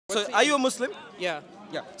So, are you a Muslim? Yeah.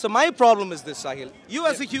 Yeah. So, my problem is this, Sahil. You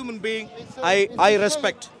as a human being, I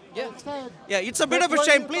respect. Yeah. Yeah, it's a bit of a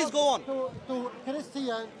shame. Please go on. To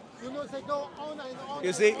Christian, they go on and on.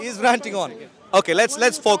 You see, he's ranting on. Okay,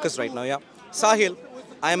 let's focus right now, yeah. Sahil,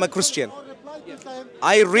 I am a Christian.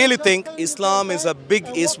 I really think Islam is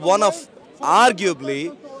one of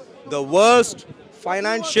arguably the worst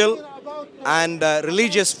financial and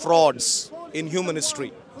religious frauds in human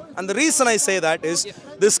history. And the reason I say that is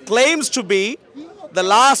this claims to be the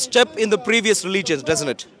last step in the previous religions, doesn't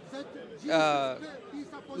it?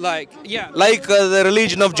 Like the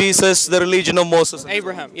religion of Jesus, the religion of Moses.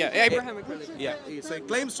 Abraham. Yeah, Abrahamic religion. Yeah, so it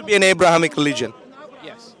claims to be an Abrahamic religion.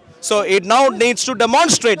 Yes. So it now needs to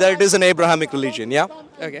demonstrate that it is an Abrahamic religion, yeah?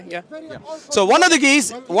 Okay, yeah. So one of the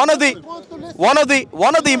keys, one of the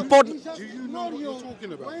important. Do you know what you're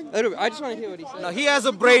talking about? I just want to hear what he said. Now he has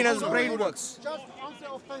a brain, as brain works.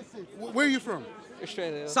 Where are you from?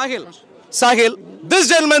 Australia. Sahil, this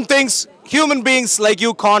gentleman thinks human beings like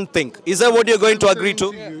you can't think. Is that what you're going to agree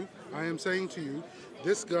to? I am saying to you,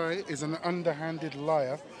 this guy is an underhanded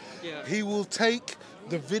liar. Yeah. He will take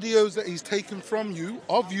the videos that he's taken from you,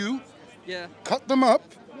 of you, Yeah. cut them up,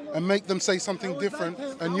 and make them say something different,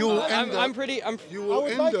 and you will end up. You will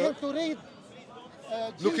end up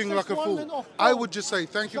looking like a fool. I would just say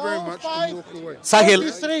thank you very much and walk away. Sahil,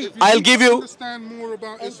 I'll give you. Understand more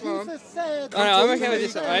about Islam. I'm okay with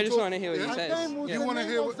this. I just want to hear what he says. You want to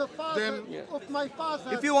hear what? Then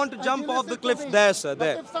If you want to jump off the cliff, there, sir,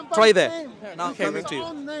 there. Try there. Now coming to you.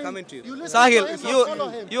 Coming to you.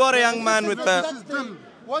 Sahil, you are a young man with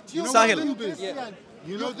Sahil.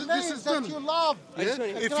 You know that this is done. Yeah?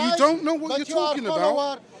 If you don't know what you're talking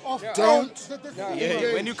about, don't.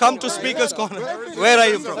 When you come to Speaker's Corner, where are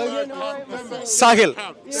you from? Sahil,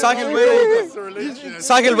 where are you from?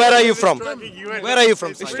 Sahil, where are you from? Where are you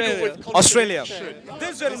from? Australia.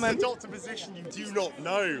 This gentleman. Adopt a position you do not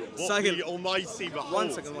know what the Almighty beholds. One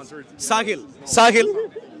second. Sahil,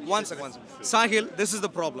 one second. Sahil, this is the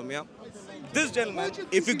problem, yeah? This gentleman,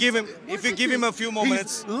 if you give him a few more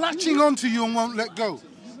minutes, he's latching onto you and won't let go.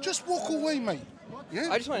 Just walk away, mate. Yeah?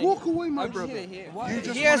 I just want walk away, my brother.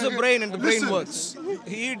 he has a brain and the brain works.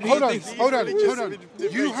 Hold on.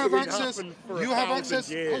 You have access.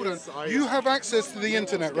 You have access to the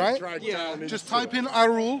internet, right? Yeah. Just type in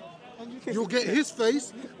Arul. You'll get his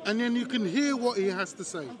face, and then you can hear what he has to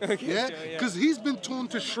say. Yeah? Because he's been torn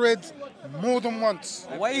to shreds more than once.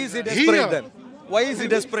 Why is he desperate then? Why is he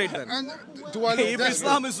desperate then? And do I look if desperate?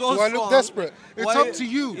 Islam is so do I look strong, desperate? It's up to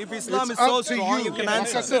you. If Islam it's is so up to strong, you. you can Like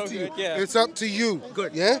answer. I said to you, it's up to you.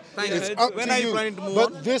 Good. Yeah? Thank it's you. up When to are you you. planning to move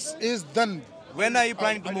but on? this is done. When are you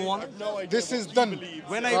planning to move on? This is done.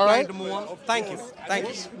 When are you All planning right? to move on? Thank you. Thank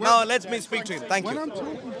you. Now let me speak to him. Thank you.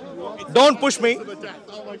 Don't push me.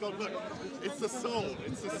 Oh my God, look. It's the soul.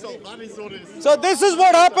 It's the soul. That is what it is. So this is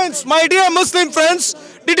what happens, my dear Muslim friends.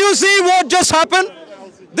 Did you see what just happened?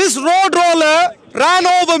 This road roller ran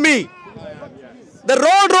over me. The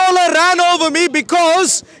road roller ran over me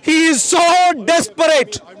because he is so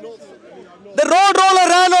desperate. The road roller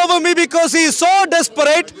ran over me because he is so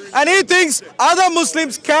desperate and he thinks other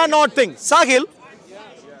Muslims cannot think. Sahil,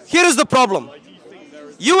 here is the problem.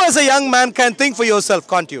 You as a young man can think for yourself,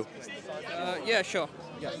 can't you? Yeah, sure.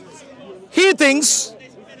 He thinks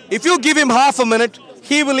if you give him half a minute,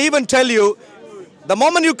 he will even tell you, the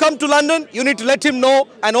moment you come to London, you need to let him know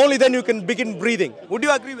and only then you can begin breathing. Would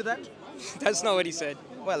you agree with that? That's not what he said.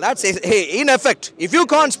 Well, that's, hey, in effect, if you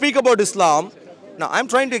can't speak about Islam, now I'm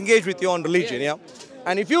trying to engage with you on religion, yeah?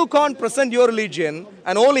 And if you can't present your religion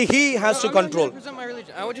and only he has to control. I'm not present my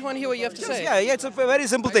religion. I just want to hear what you have to say. Yeah, it's a very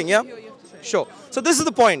simple thing, yeah? Sure. So this is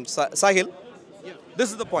the point, Sahil. Yeah.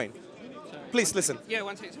 This is the point. Please listen. Yeah,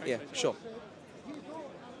 one second. Sorry. Yeah, sure.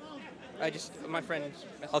 My friend's.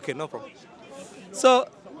 Okay, no problem. So,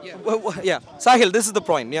 Yeah. Sahil, this is the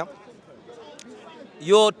point, yeah?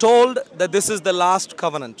 You're told that this is the last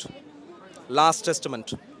covenant, last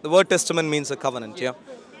testament. The word testament means a covenant, yeah?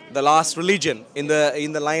 The last religion in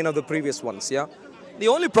the line of the previous ones, yeah? The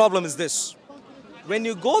only problem is this. When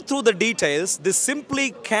you go through the details, this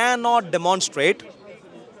simply cannot demonstrate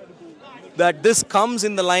that this comes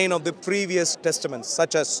in the line of the previous testaments,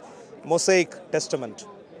 such as Mosaic Testament,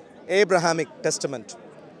 Abrahamic Testament.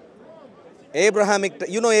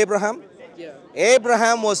 You know Abraham? Yeah.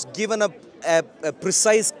 Abraham was given a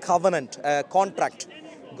precise covenant, a contract.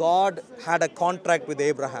 God had a contract with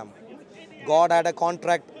Abraham. God had a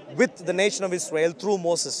contract with the nation of Israel through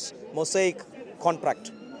Moses, Mosaic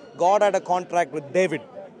contract. God had a contract with David.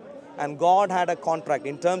 And God had a contract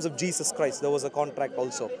in terms of Jesus Christ. There was a contract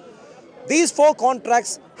also. These 4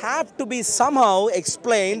 contracts have to be somehow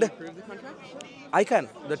explained. Prove the contract? I can.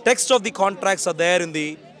 The text of the contracts are there in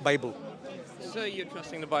the Bible. So you're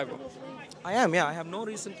trusting the Bible? I am, yeah. I have no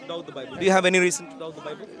reason to doubt the Bible. Do you have any reason to doubt the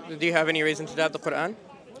Bible? Do you have any reason to doubt the Quran?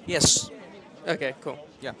 Yes. Okay, cool.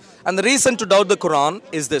 Yeah. And the reason to doubt the Quran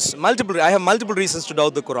is this. I have multiple reasons to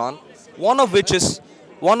doubt the Quran. One of which is,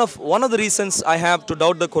 one of the reasons I have to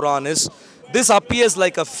doubt the Quran is, this appears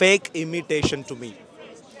like a fake imitation to me.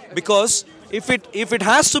 Because if it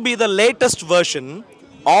has to be the latest version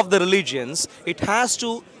of the religions, it has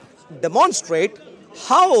to demonstrate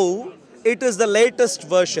how it is the latest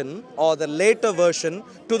version or the later version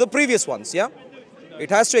to the previous ones, yeah?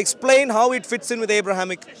 It has to explain how it fits in with the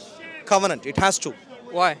Abrahamic covenant. It has to.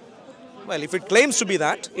 Why? Well, if it claims to be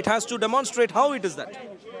that, it has to demonstrate how it is that.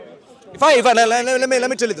 Let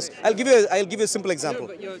me tell you this. I'll give you a simple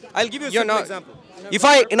example. I'll give you a simple example. It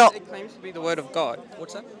claims to be the word of God.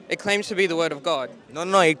 What's that? It claims to be the word of God.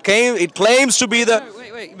 No, it claims to be the.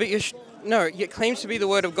 No, wait, but it claims to be the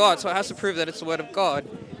word of God, so it has to prove that it's the word of God.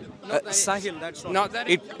 Sahil, that's not. Not that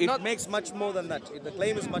it makes much more than that. The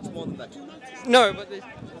claim is much more than that. No, but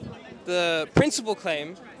the principal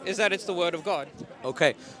claim is that it's the word of God.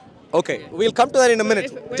 Okay, we'll come to that in a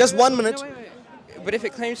minute. Just 1 minute. No, wait. But if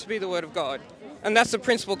it claims to be the word of God, and that's the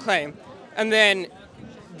principal claim, and then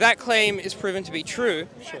that claim is proven to be true,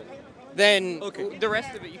 then the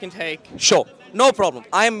rest of it you can take. Sure, no problem.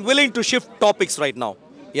 I am willing to shift topics right now.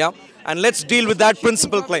 Yeah, and let's deal with that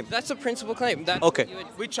principal claim. That's a principal claim. Okay,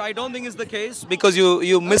 which I don't think is the case because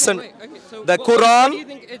you misunderstood. So the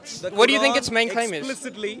Quran. What do you think its main claim is?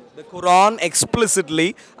 The Quran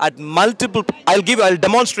explicitly at multiple. I'll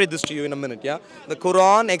demonstrate this to you in a minute. Yeah, the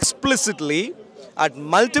Quran explicitly at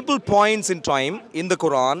multiple points in time in the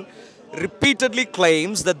Quran repeatedly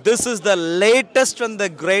claims that this is the latest and the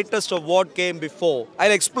greatest of what came before.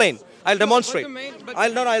 I'll explain. I'll demonstrate.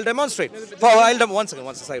 I'll demonstrate.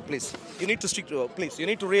 One second, please. You need to stick to, please. You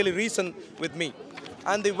need to really reason with me.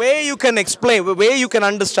 And the way you can explain, the way you can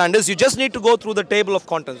understand is, you just need to go through the table of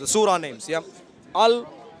contents, the surah names. Yeah.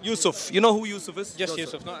 Al-Yusuf. You know who Yusuf is? Just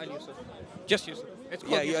Yusuf, not Al-Yusuf. Just Yusuf. It's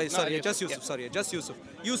called just Yusuf. Sorry, just Yusuf.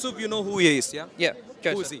 Yusuf, you know who he is, yeah? Yeah.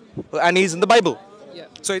 Joseph. Who is he? And he's in the Bible. Yeah.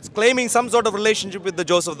 So it's claiming some sort of relationship with the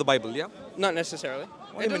Joseph of the Bible, yeah? Not necessarily.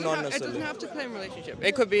 What do you mean not necessarily? It doesn't have to claim relationship.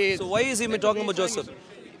 It could be. So why is he talking about Joseph?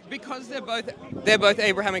 Because they're both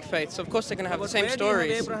Abrahamic faiths. So of course they're going to have the same stories. Where do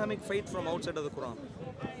you have Abrahamic faith from outside of the Quran?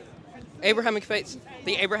 Abrahamic faiths.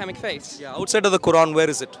 The Abrahamic faiths. Yeah, outside of the Quran, where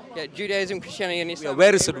is it? Yeah, Judaism, Christianity, and Islam. Yeah,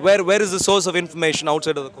 where is it? Where is the source of information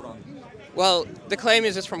outside of the Quran? Well, the claim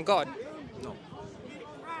is it's from God. No.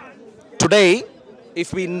 Today,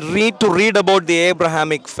 if we need to read about the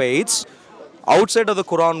Abrahamic faiths, outside of the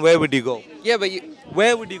Quran, where would you go? Yeah, but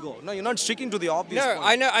where would you go? No, you're not sticking to the obvious point.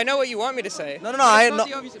 I know what you want me to say. No,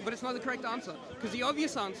 but it's not the correct answer. Because the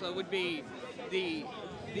obvious answer would be the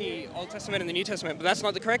Old Testament and the New Testament, but that's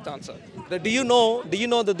not the correct answer. Do you know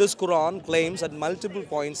that this Quran claims at multiple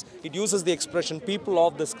points, it uses the expression people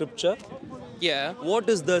of the scripture? Yeah. What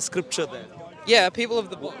is the scripture there? Yeah, people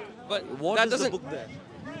of the book. But what that is doesn't. the book there?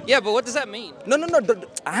 Yeah, but what does that mean? No.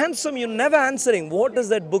 Answer me. You're never answering. What is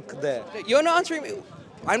that book there? You're not answering me.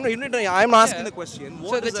 I'm asking the question.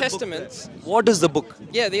 What is the Testaments. What is the book?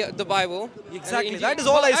 Yeah, the Bible. Exactly. That is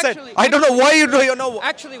all I said. I don't know why you know.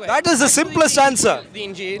 Actually, wait. That is the simplest answer. The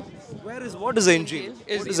Injil. What is the Injil?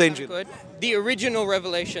 What is the Injil? The original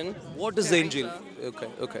revelation. What is the Injil?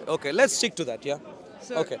 Okay. Let's stick to that. Yeah.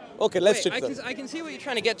 So, okay. Let's stick to that. I can see what you're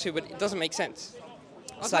trying to get to, but it doesn't make sense.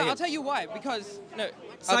 I'll tell you why. Because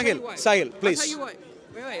Sahil, please. I'll tell you why.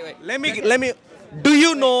 Wait. Let me. Do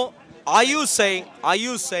you know? Are you saying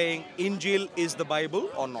Injil is the Bible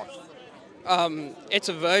or not? It's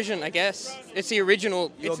a version, I guess. It's the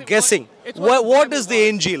original. You're guessing. What is the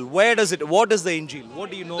Injil? Where does it? What is the Injil? What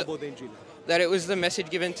do you know about the Injil? That it was the message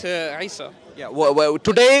given to Isa. Yeah. Well,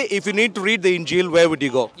 today, if you need to read the Injil, where would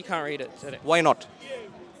you go? You can't read it today. Why not?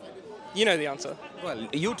 You know the answer. Well,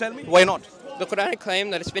 you tell me. Why not? The Quranic claim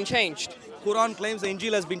that it's been changed. Quran claims the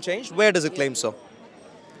Injil has been changed. Where does it claim so?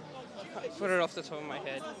 Put it off the top of my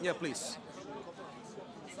head. Yeah, please.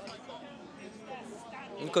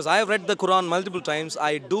 Because I have read the Quran multiple times,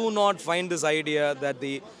 I do not find this idea that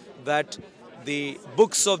the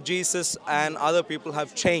books of Jesus and other people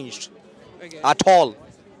have changed at all.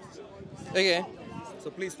 Okay. So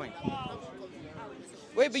please find.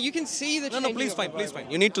 Wait, but you can see the change. No, please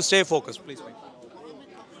find. You need to stay focused. Please find.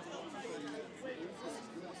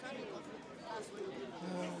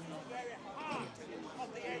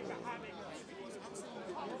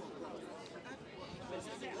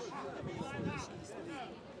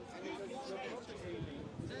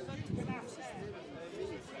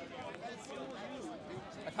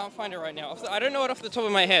 can't find it right now. I don't know it off the top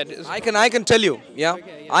of my head. I can tell you. Yeah,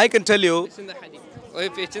 Okay, yeah. I can tell you. It's in the hadith. Well,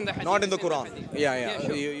 if it's in the hadith, Not in the it's Quran. hadith. Yeah.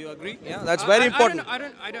 Sure. You agree? Yeah, that's very important.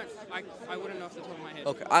 I wouldn't know off the top of my head.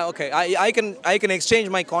 Okay, I can exchange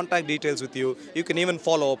my contact details with you. You can even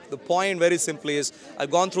follow up. The point very simply is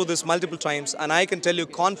I've gone through this multiple times, and I can tell you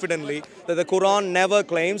confidently that the Quran never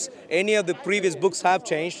claims any of the previous books have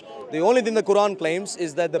changed. The only thing the Quran claims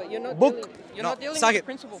is that the book. You're not dealing with Sahib. the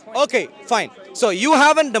principal point. Okay, fine. So you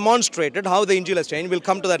haven't demonstrated how the Injil has changed. We'll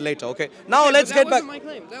come to that later. Okay. Now Okay, let's but get back.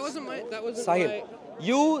 That wasn't my claim. That wasn't Sahil, my...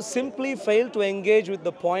 you simply failed to engage with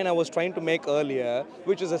the point I was trying to make earlier,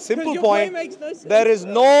 which is a simple Your point. point makes no sense. There is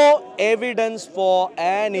no evidence for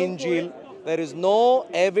an Injil. There is no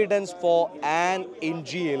evidence for an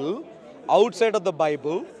Injil outside of the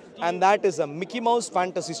Bible, and that is a Mickey Mouse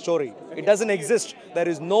fantasy story. It doesn't exist. There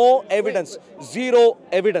is no evidence. Zero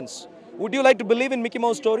evidence. Would you like to believe in Mickey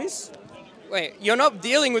Mouse stories? Wait, you're not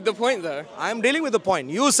dealing with the point though. I'm dealing with the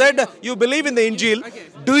point. You said you believe in the Injil. Okay.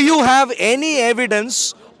 Do you have any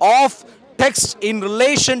evidence of text in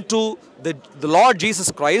relation to the Lord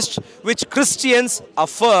Jesus Christ, which Christians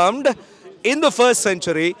affirmed in the first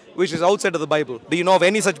century, which is outside of the Bible? Do you know of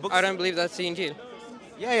any such book? I don't believe that's the Injil.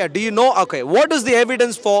 Yeah. Do you know? Okay. What is the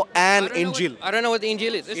evidence for an Injil? I don't know what the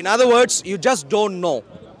Injil is. In other words, you just don't know.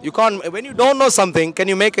 You can't. When you don't know something, can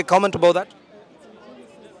you make a comment about that?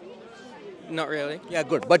 Not really. Yeah,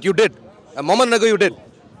 good. But you did. A moment ago, you did.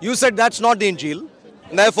 You said that's not the Injil.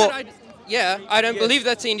 Therefore. I don't believe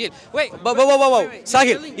that's the Injil. Wait. Whoa. Wait.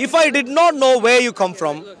 Sahil, if I did not know where you come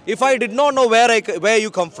from, if I did not know where you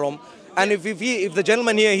come from, and if the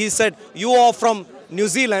gentleman here, he said, you are from New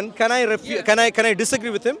Zealand, can I disagree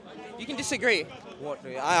with him? You can disagree. What?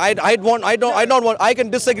 I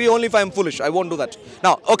can disagree only if I'm foolish. I won't do that.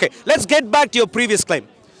 Now, okay, let's get back to your previous claim.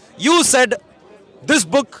 You said this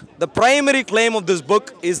book, the primary claim of this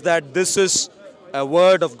book is that this is a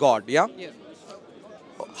word of God, yeah? Yeah.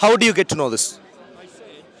 How do you get to know this?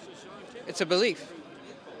 It's a belief.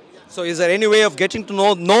 So is there any way of getting to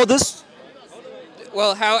know this?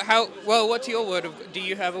 Well, well, what's your word of... Do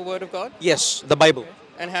you have a word of God? Yes, the Bible.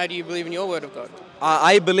 And how do you believe in your word of God?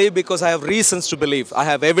 I believe because I have reasons to believe. I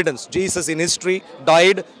have evidence. Jesus in history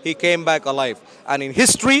died, he came back alive. And in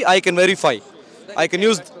history, I can verify. I can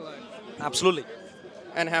use... Absolutely.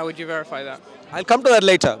 And how would you verify that? I'll come to that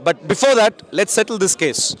later. But before that, let's settle this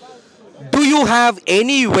case. Do you have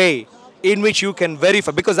any way in which you can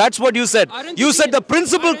verify? Because that's what you said. You said the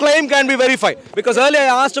principal claim can be verified. Because earlier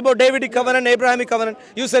I asked about Davidic covenant, Abrahamic covenant.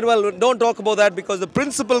 You said, well, don't talk about that because the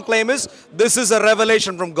principal claim is this is a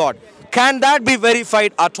revelation from God. Can that be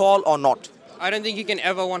verified at all or not? I don't think you can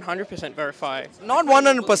ever 100% verify. Not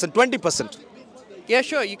 100%, 20%. Yeah,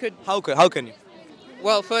 sure, you could. How can you?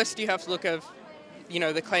 Well, first you have to look at,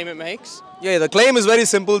 the claim it makes. Yeah, the claim is very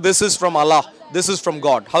simple. This is from Allah. This is from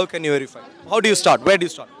God. How can you verify? How do you start? Where do you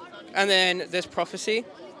start? And then there's prophecy.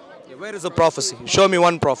 Yeah, where is the prophecy? Show me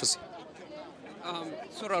one prophecy.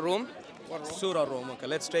 Surah Rum. Surah Rum. Okay,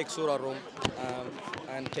 let's take Surah Rum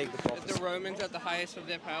and take the prophecy. The Romans at the highest of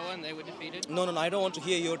their power and they were defeated. No, I don't want to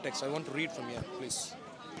hear your text. I want to read from here, please.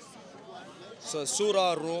 So,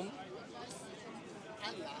 Surah Rum.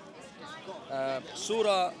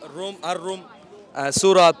 Surah Rum, Ar-Rum,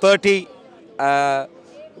 Surah 30,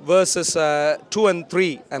 verses 2 and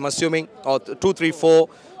 3, I'm assuming, or 2, 3, 4.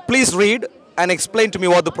 Please read and explain to me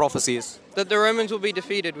what the prophecy is. That the Romans will be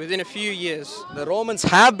defeated within a few years. The Romans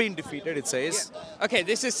have been defeated, it says. Yeah. Okay,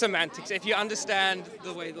 this is semantics. If you understand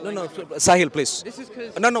the way the No, Sahil, please. This is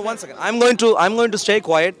because... No, 1 second. I'm going to stay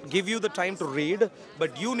quiet, give you the time to read,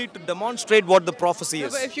 but you need to demonstrate what the prophecy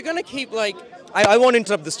is. But if you're going to keep I won't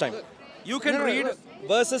interrupt this time. Look, You can read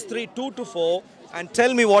verses 2 to 4 and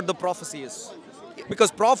tell me what the prophecy is.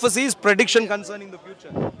 Because prophecy is prediction concerning the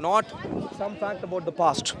future, not some fact about the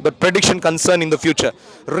past, but prediction concerning the future.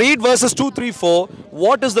 Read verses 2, 3, 4.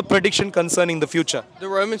 What is the prediction concerning the future? The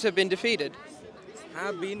Romans have been defeated.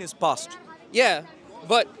 Have been is past. Yeah,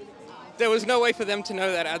 but there was no way for them to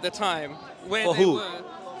know that at the time. Where For they who? were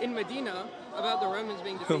in Medina about the Romans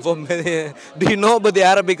being defeated. Do you know about the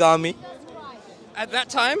Arabic army? At that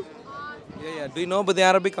time? Yeah. Do you know about the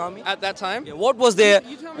Arabic army? At that time? Yeah. What was their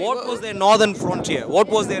You tell me, What was their northern frontier? What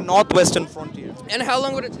was their northwestern frontier? And how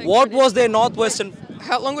long would it take? What was their northwestern?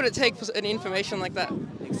 How long would it take for an information like that?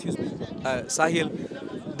 Excuse me, Sahil.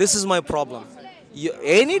 This is my problem.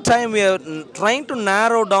 Anytime we are trying to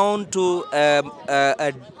narrow down to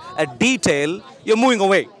a detail, you're moving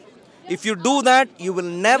away. If you do that, you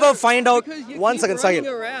will never find out. Because you 1 keep second, running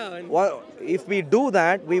Sahil. around. If we do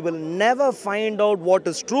that, we will never find out what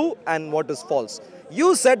is true and what is false.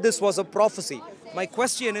 You said this was a prophecy. My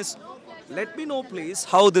question is, let me know, please,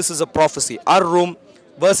 how this is a prophecy. Our room,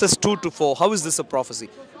 verses 2 to 4. How is this a prophecy?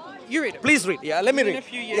 You read it. Please read. Yeah, let me Within read. a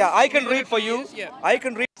few years. Yeah, I can Within a read for few you. years, yeah. I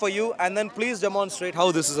can read for you, and then please demonstrate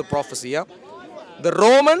how this is a prophecy. Yeah, the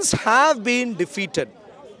Romans have been defeated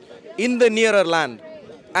in the nearer land,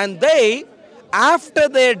 and they, after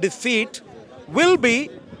their defeat, will be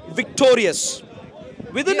victorious.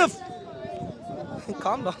 Within Yes.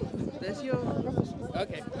 calm down. There's your prophecy.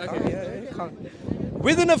 Okay.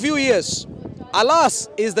 Within a few years, alas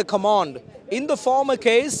is the command in the former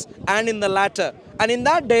case and in the latter. And in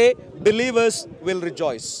that day, believers will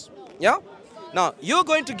rejoice. Yeah? Now, you're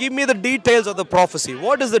going to give me the details of the prophecy.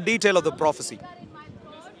 What is the detail of the prophecy?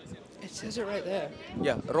 It says it right there.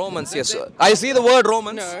 Yeah, Romans, yes. I see the word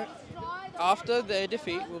Romans. No. After their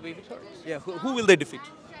defeat will be victorious. Yeah, who will they defeat?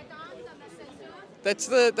 That's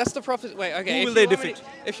the prophecy. Wait, okay. Who will they defeat?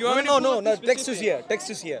 If you want No, text is here. Text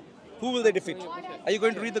is here. Who will they defeat? Are you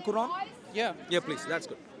going to read the Quran? Yeah. Yeah, please. That's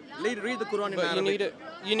good. Read the Quran in But Arabic.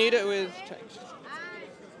 you need it with text.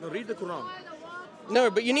 No, read the Quran. No,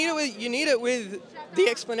 but you need it with the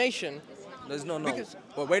explanation. There's no. Because-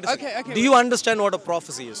 Well, wait a second. Okay, Do you understand what a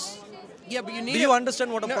prophecy is? Yeah, but you need Do you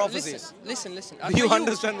understand what a prophecy is? Listen. Do you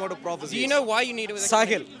understand what a prophecy is? Do you know why you need it with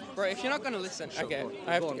Sahil. explanation? Bro, if you're not going to listen, okay, go on.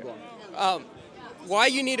 I have Go to on, go. go Why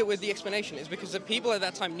you need it with the explanation is because the people at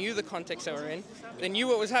that time knew the context they were in. They knew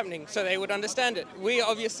what was happening, so they would understand it. We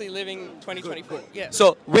obviously living 2024. Yeah.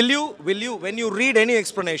 So, will you, when you read any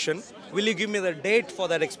explanation, will you give me the date for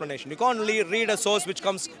that explanation? You can't only read a source which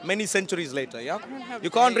comes many centuries later, yeah? have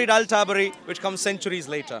You can't read dates. Al-Tabari, which comes centuries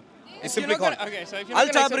later. You simply can't. Okay, so if you're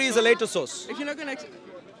not gonna Al-Tabari is a accept later source. If you're not going to,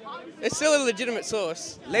 it's still a legitimate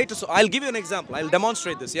source. Later, so I'll give you an example. I'll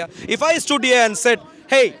demonstrate this, yeah? If I stood here and said,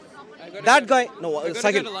 hey, that guy, no,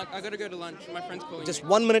 Sahil, I gotta go to lunch. My friend's calling just me.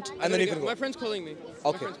 1 minute I and then gotta you can go. My friend's calling me.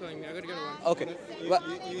 Okay. My friend's calling me. I gotta go to lunch. Okay. Well,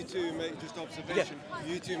 You two make, just observation,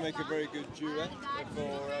 you two make a very good duet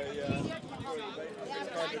for a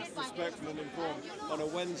kind of respectful and informed. On a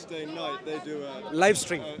Wednesday night, they do a live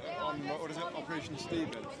stream. on, what is it, Operation Stephen.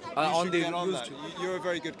 On should the get on news that. You're a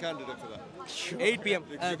very good candidate for that. 8 p.m.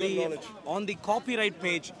 You've got knowledge. On the copyright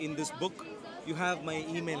page in this book, you have my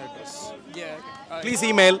email address. Yeah. Okay. Please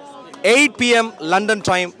email 8 p.m. London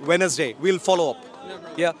time, Wednesday. We'll follow up.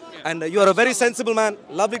 Yeah. And you are a very sensible man.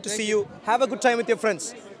 Lovely to see you. Have a good time with your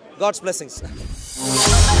friends. God's blessings.